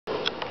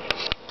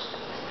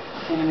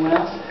Anyone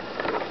else?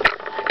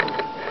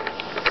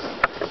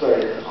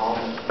 Sorry,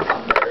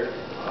 I'm Barrett.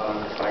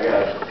 I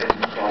got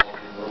involved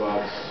in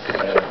robots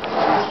at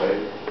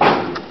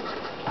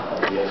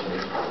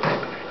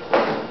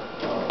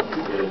we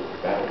did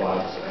battle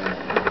bots and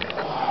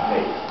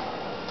mate.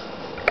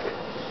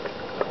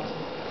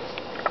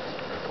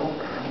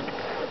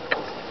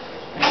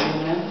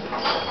 Anyone else?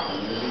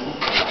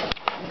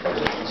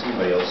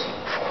 Anybody else?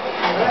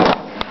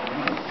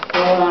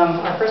 Well,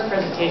 our first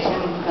presentation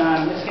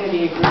is going to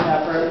be a group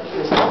effort.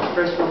 This is the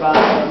first robot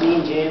that me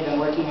and Jay have been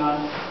working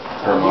on.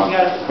 For a month? Maybe.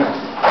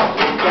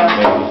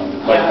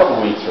 Like a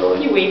couple weeks, really.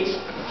 A few weeks.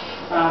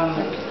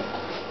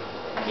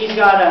 He's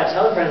got a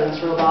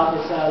telepresence robot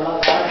that's a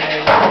lot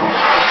larger.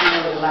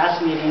 At the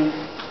last meeting,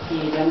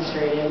 he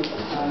demonstrated.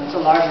 It's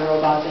a larger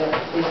robot that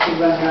basically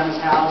runs around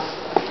his house.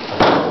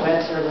 The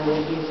web server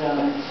that he's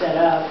set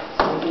up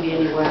so he can be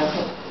anywhere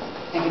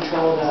and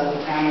control the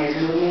camera's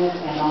movement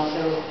and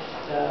also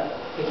the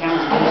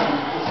camera's vision.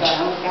 It's got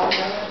how many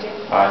cameras on it?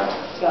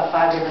 5. It's got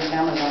 5 different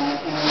cameras on it,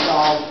 and it's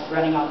all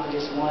running off of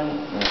just one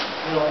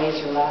little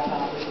Acer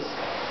laptop, which is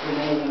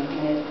amazing.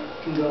 And it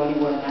can go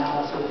anywhere in the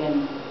house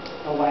within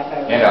a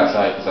Wi-Fi range. And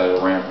outside, because I have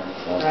a ramp.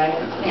 So. Right?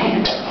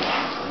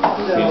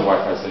 Just needs a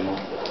Wi-Fi signal.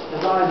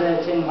 As long as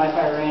it's in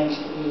Wi-Fi range,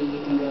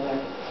 you can go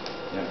there.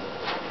 Yeah.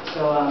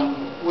 So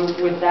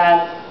with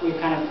that, we've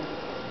kind of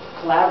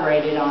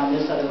collaborated on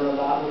this other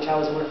robot, which I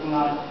was working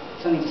on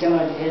something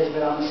similar to his,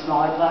 but on a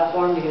smaller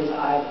platform, because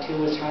I too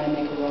was trying to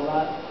make a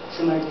robot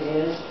similar to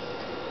his,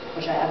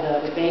 which I have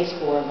the base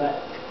for,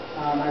 but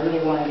I really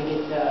wanted to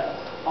get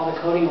all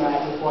the coding right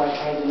before I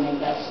tried to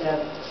make that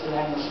step, so that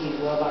having a huge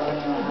robot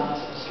running around the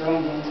house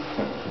destroying things.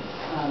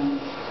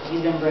 He's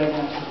been brave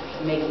enough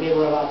to make a big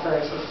robot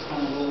first, which is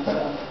kind of cool.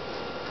 So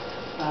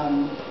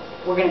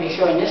we're going to be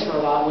showing this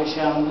robot, which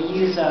we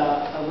use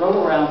a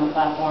robo-realm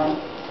platform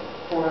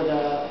for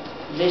the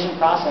vision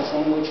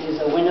processing, which is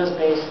a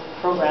Windows-based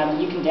program that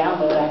you can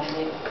download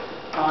actually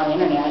on the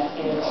internet.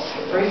 It's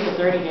free for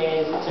 30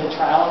 days. It's a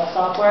trial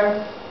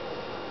software,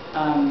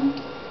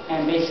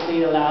 and basically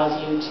it allows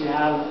you to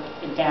have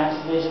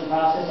advanced vision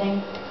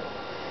processing.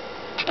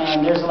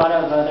 And there's a lot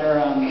of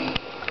other,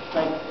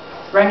 like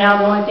right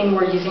now the only thing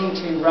we're using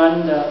to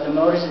run the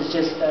motors is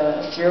just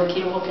a serial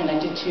cable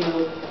connected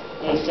to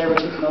a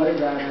saber-tooth motor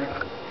driver.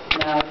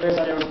 Now there's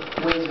other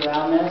ways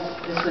around this.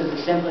 This was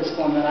the simplest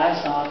form that I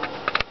saw,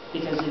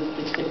 because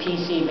it's the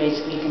PC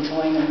basically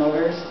controlling the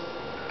motors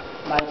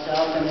by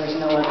itself, and there's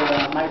no other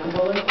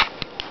microcontroller.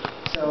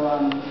 So,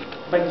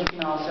 but you can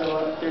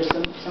also, there's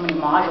so many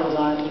modules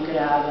on it. You could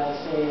add,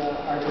 say,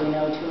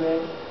 Arduino to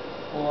it,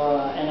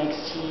 or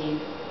NXT,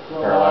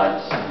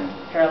 Parallax.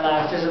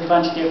 There's a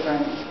bunch of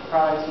different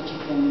products that you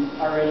can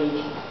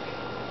already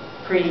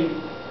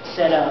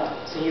pre-set up,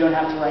 so you don't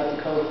have to write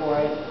the code for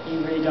it. You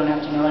really don't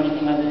have to know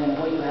anything other than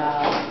what you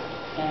have,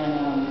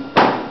 and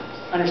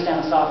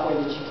understand the software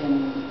that you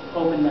can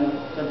open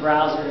the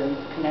browser and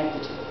connect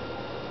it to.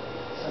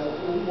 So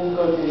we'll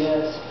go through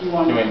this. If you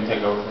want me to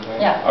take over from there?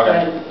 Yeah.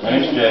 Okay. My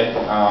name's Jay.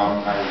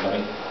 Hi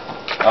everybody.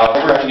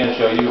 What we're actually going to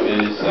show you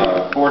is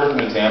 4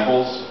 different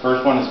examples.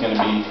 First one is going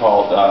to be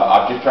called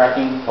object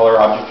tracking, color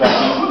object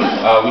tracking.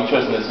 We've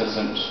chosen this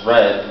instance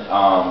red,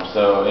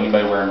 so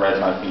anybody wearing red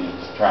might be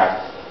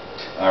tracked,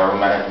 or we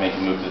might have to make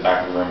a move to the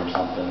back of the room or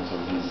something so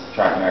we can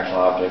track an actual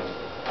object.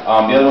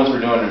 The other ones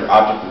we're doing are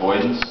object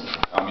avoidance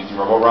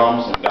using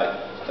robo-realms. We've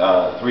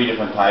got 3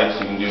 different types.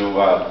 You can do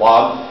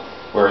blob,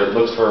 where it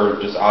looks for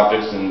just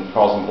objects and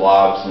calls them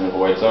blobs and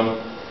avoids them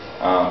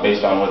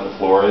based on what the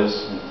floor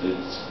is. It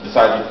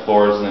decides what the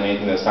floor is, and then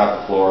anything that's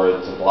not the floor,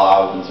 it's a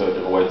blob, and so it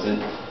avoids it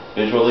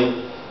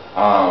visually.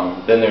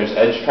 Then there's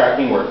edge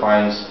tracking, where it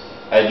finds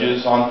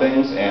edges on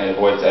things and it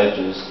avoids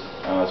edges,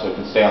 so it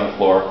can stay on the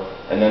floor.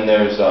 And then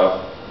there's the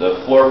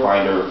floor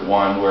finder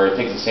one, where it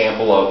takes a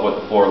sample of what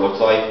the floor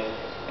looks like,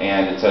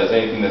 and it says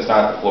anything that's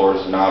not the floor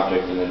is an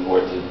object, and it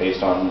avoids it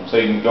based on, so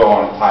you can go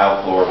on a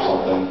tile floor or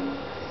something,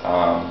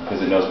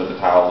 because it knows what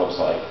the tile looks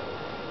like.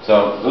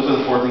 So those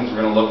are the 4 things we're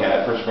going to look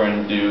at. First we're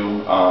going to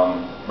do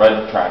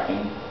red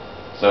tracking.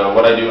 So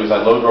what I do is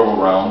I load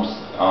robo-realms.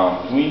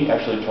 Can we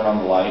actually turn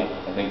on the light?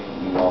 I think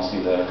we can all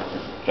see the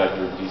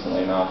projector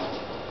decently enough.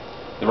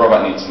 The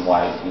robot needs some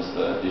light is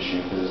the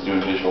issue, because it's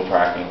doing visual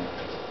tracking.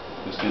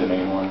 Just do the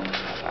main one.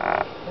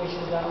 Which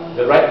is that one?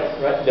 The right.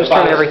 Just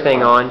turn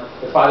everything on.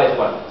 The farthest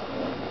one.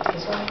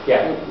 This one?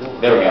 Yeah.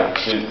 There we go.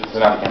 So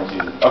now the camera sees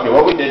it. Okay,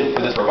 what we did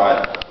for this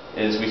robot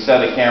is we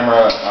set a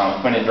camera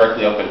pointed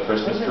directly up at a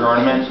Christmas tree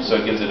ornament,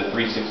 so it gives it a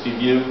 360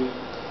 view.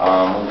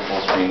 We'll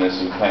screen this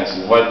so you can kind of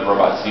see what the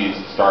robot sees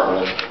to start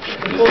with.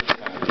 The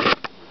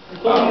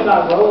cool thing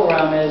about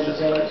robo-realm is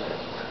that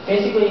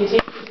basically you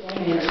take this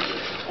image,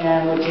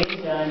 and what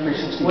Jay's done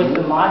with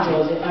the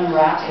modules, it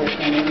unwraps it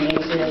and it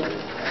makes it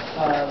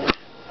a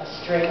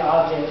straight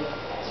object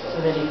so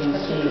that you can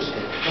see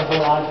the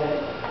whole object.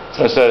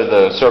 So instead of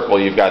the circle,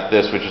 you've got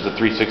this, which is a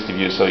 360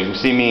 view. So you can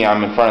see me,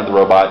 I'm in front of the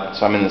robot,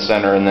 so I'm in the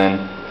center, and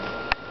then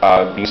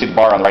you can see the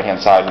bar on the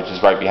right-hand side, which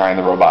is right behind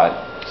the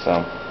robot.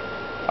 So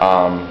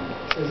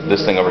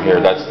this thing over here,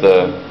 that's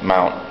the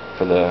mount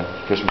for the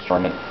Christmas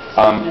tournament.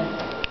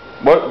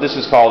 What this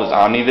is called is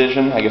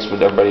OmniVision, I guess what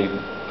everybody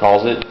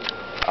calls it.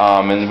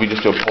 And we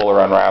just do a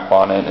polar unwrap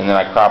on it, and then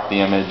I crop the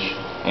image,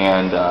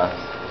 and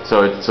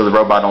so the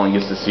robot only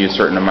gets to see a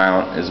certain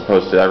amount as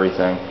opposed to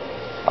everything.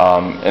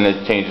 And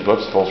it changes.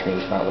 Whoops, full screen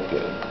does not look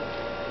good.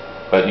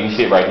 But you can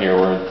see it right here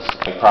where it's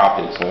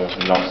cropped it, so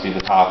you don't see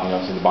the top, you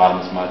don't see the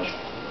bottom as much.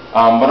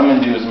 What I'm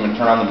going to do is I'm going to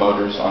turn on the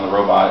motors on the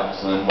robot,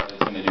 so then what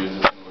it's going to do is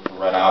it's going to look for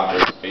red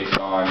objects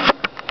based on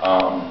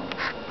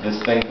this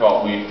thing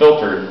called, we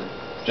filtered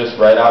just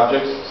red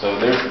objects, so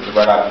there's the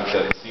red objects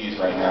that it sees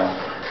right now,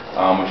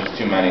 which is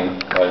too many,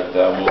 but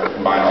we'll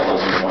combine all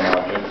those into one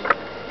object.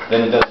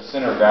 Then it does the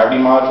center of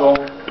gravity module,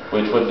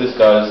 which what this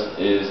does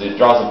is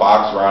it draws a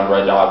box around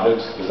red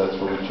objects, because that's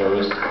what we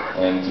chose,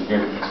 and it's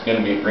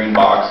going to be a green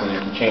box, and it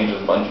can change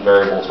a bunch of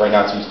variables. Right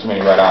now it sees too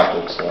many red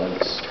objects, so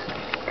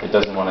it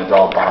doesn't want to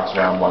draw a box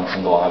around one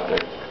single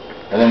object.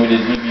 And then we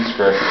did VB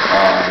script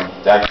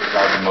to actually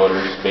drive the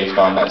motors based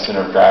on that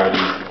center of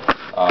gravity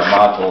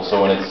module.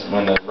 So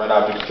when the red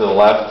object's to the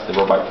left, the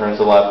robot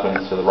turns to the left. When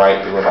it's to the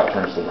right, the robot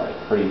turns to the right.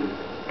 Pretty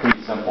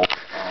simple.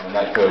 And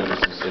that code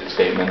just is its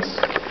statements.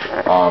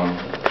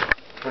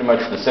 Pretty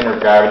much the center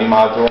of gravity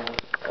module.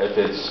 If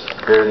it's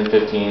greater than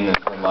 15, then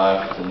turn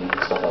left and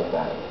stuff like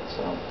that.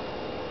 So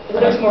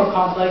it looks more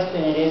complex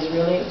than it is,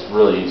 really. It's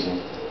really easy.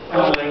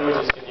 What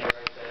languages can you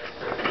write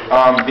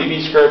that?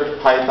 VB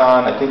script,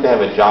 Python. I think they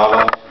have a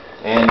Java,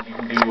 and you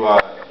can do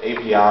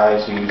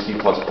API, so you can do C++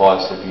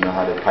 if you know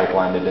how to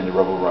pipeline it into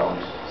robo-realms.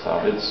 So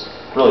it's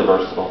really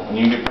versatile, and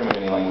you can do pretty much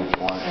any language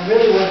you want. And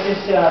really what this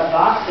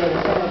box does,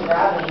 the center of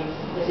gravity,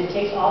 is it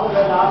takes all the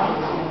red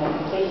objects in the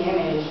complete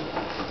image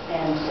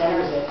and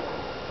centers it.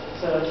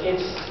 So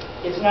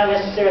it's not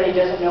necessarily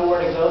doesn't know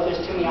where to go if there's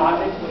too many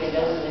objects. What it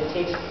does is it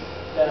takes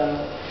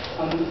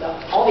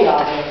all the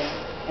objects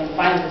and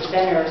finds the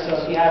center. So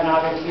if you have an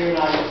object here, an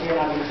object here,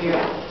 an object here,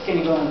 it's going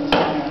to go in the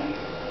center.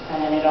 And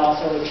then it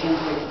also would change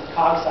the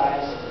cog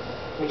size,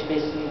 which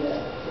basically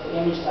the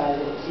image size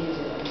that it sees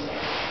it. And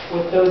so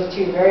with those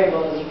two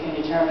variables, you can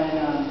determine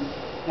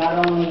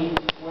not only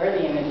where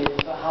the image is,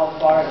 but how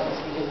far it is.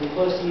 Because the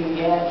closer you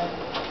get,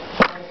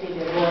 obviously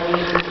the more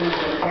images into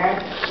the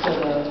parent, so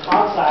the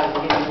cog size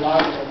is getting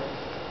larger.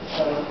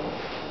 So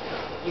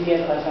you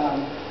get like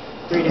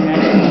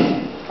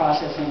three-dimensional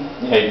processing.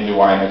 Yeah, you can do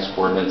Y and X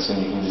coordinates,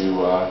 and you can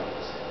do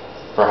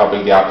for how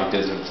big the object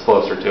is. If it's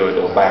closer to it,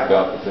 it'll back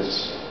up. If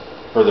it's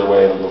further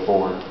away, it'll go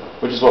forward,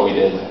 which is what we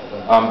did.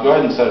 Go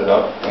ahead and set it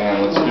up,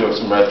 and let's do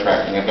some red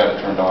tracking. I've got it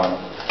turned on,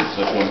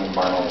 so if you want to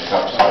combine all the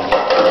stuff.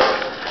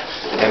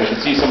 And if you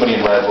see somebody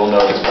in red, we'll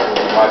notice when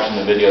we're watching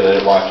the video that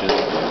it watches.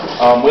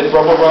 With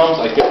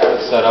robo-realms, I could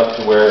have it set up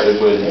to where it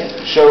would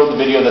show the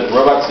video that the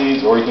robot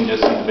sees, or you can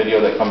just see the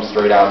video that comes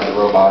straight out of the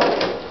robot.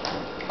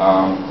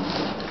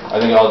 I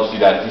think I'll just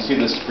do that. If you see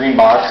this green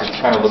box, it's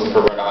kind of looking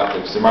for red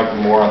objects. There might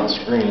be more on the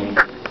screen.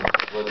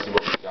 Let's see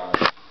what we've got.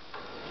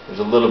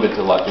 There's a little bit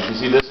to the left. If you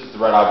see this is the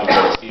red object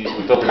that it sees,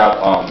 we filtered out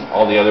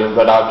all the other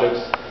red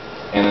objects,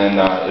 and then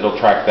it'll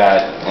track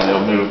that, and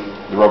it'll move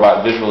the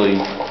robot visually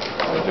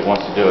if it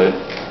wants to do it.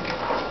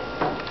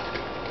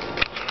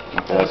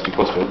 Okay, that's too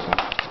close to it. So.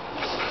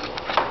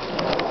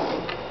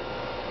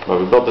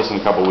 But we built this in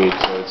a couple weeks,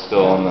 so it's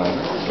still in the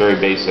very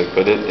basic,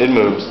 but it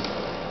moves.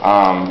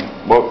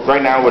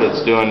 Right now what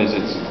it's doing is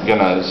it's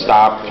going to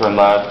stop, turn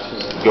left,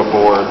 go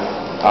forward.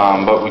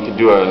 But we could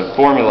do a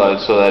formula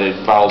so that it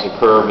follows a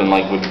curve and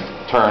would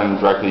turn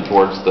directly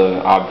towards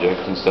the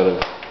object instead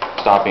of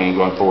stopping and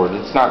going forward.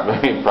 It's not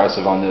very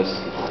impressive on this,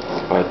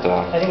 but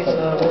I think it's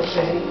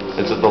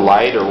is it the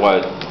light or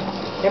what?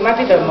 it might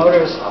be the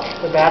motors.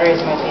 The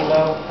batteries might be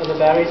low. Are the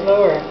batteries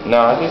low or?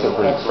 No, I think they're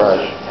pretty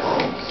fresh.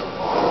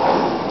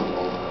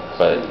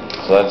 But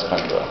so that's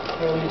kind of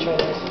Here, let me try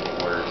this.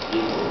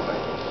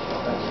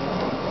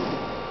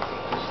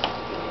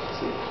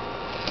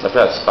 I've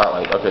got a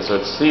spotlight. Okay, so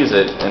it sees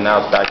it, and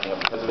now it's backing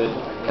up because of it,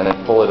 and then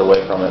pull it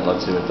away from it, and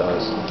let's see what it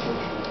does.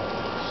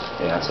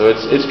 Yeah, so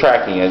it's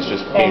tracking it. It's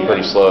just being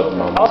pretty slow at the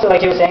moment. Also, like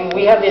you were saying,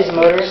 we have these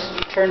motors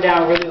turned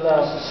down really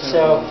low,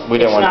 so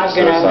We didn't it's want not it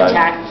to going to suicide.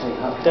 attack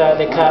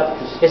the cup.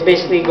 It's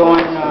basically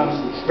going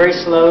very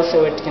slow,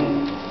 so it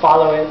can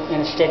follow it in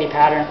a steady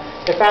pattern.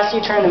 The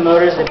faster you turn the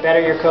motors, the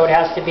better your code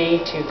has to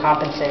be to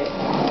compensate.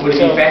 Would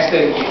it be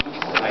faster if,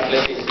 like,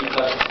 let's say C++,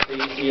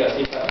 C or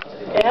C++?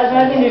 It has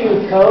nothing to do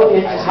with code,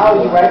 it's how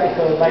you write the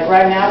code. Like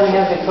right now we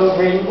have the code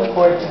written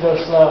for it to go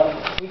slow.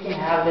 We can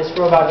have this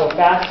robot go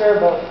faster,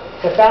 but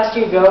the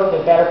faster you go, the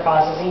better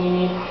processing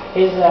you need.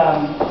 His,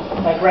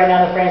 like right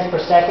now the frames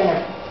per second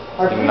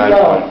are pretty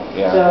low.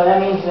 Yeah. So that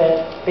means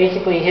that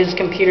basically his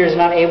computer is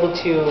not able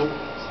to,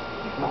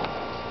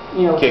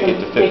 Kick it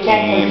to 15 they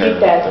can't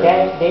compute or that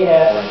 30.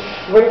 data.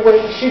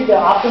 The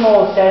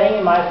optimal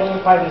setting, in my opinion,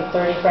 would probably be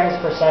 30 frames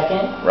per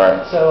second.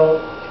 Right. So,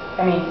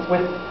 I mean,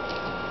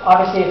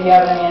 obviously, if you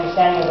have any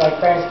understanding of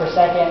frames per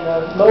second,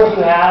 the lower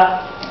you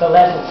have, the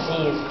less it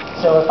sees.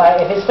 So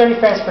if it's 30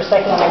 frames per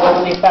second and I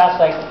go really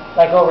fast, like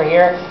over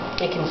here,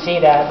 it can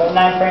see that. But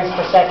 9 frames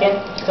per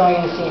second, it's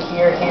only going to see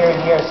here, here, and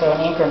here, so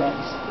in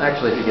increments.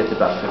 Actually, if you get to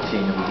about 15,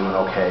 you'll be doing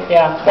okay.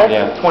 Yeah. That,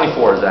 Yeah.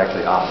 24 is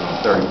actually optimum.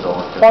 30 is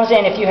over. Well, I'm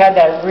saying if you had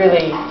that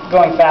really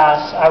going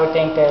fast, I would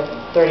think that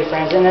 30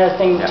 frames. And another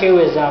thing Yeah. too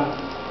is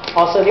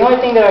also the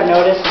only thing that I've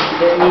noticed,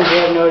 that me and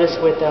Jay have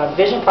noticed with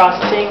vision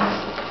processing,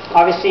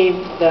 obviously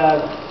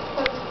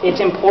it's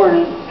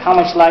important how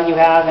much light you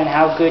have and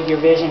how good your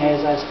vision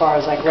is as far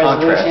as like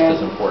resolution. Contrast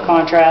is important.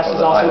 Contrast Or is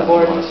the also items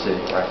important. You want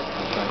to see. Right.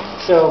 That's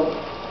right. So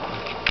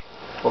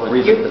Well, the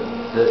reason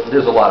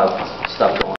there's a lot of stuff going on.